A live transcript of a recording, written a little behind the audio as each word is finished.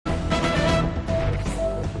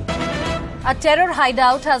A terror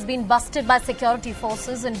hideout has been busted by security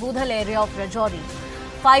forces in Budhal area of Rajouri.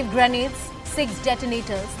 5 grenades, 6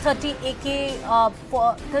 detonators, 30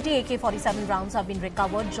 AK-47 rounds have been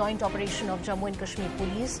recovered. Joint operation of Jammu and Kashmir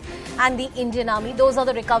Police and the Indian Army. Those are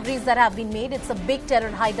the recoveries that have been made. It's a big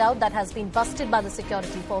terror hideout that has been busted by the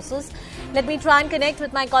security forces. Let me try and connect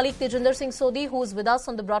with my colleague Tejinder Singh Sodhi, who is with us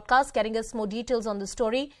on the broadcast, getting us more details on the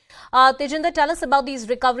story. Tejinder, tell us about these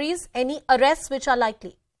recoveries. Any arrests which are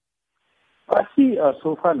likely?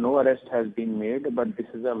 So far no arrest has been made, but this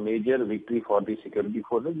is a major victory for the security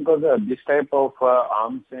forces because this type of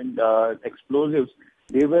arms and explosives,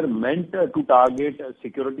 they were meant to target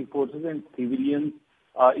security forces and civilians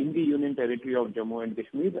in the Union Territory of Jammu and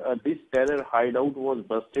Kashmir. This terror hideout was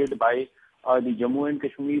busted by the Jammu and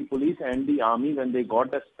Kashmir Police and the Army when they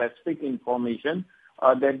got a specific information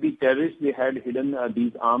that the terrorists, they had hidden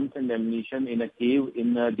these arms and ammunition in a cave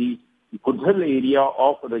in the Budhal area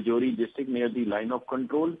of Rajouri district near the line of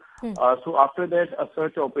control. So after that, a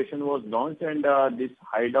search operation was launched and this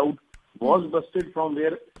hideout was busted, from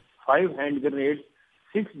where 5 hand grenades,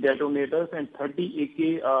 6 detonators and 30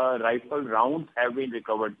 AK rifle rounds have been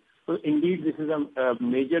recovered. So indeed, this is a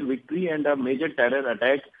major victory and a major terror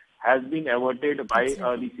attack has been averted by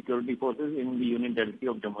the security forces in the Union Territory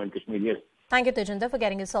of Jammu and Kashmir. Yes. Thank you, Tejinder, for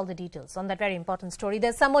getting us all the details on that very important story.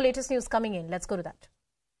 There's some more latest news coming in. Let's go to that.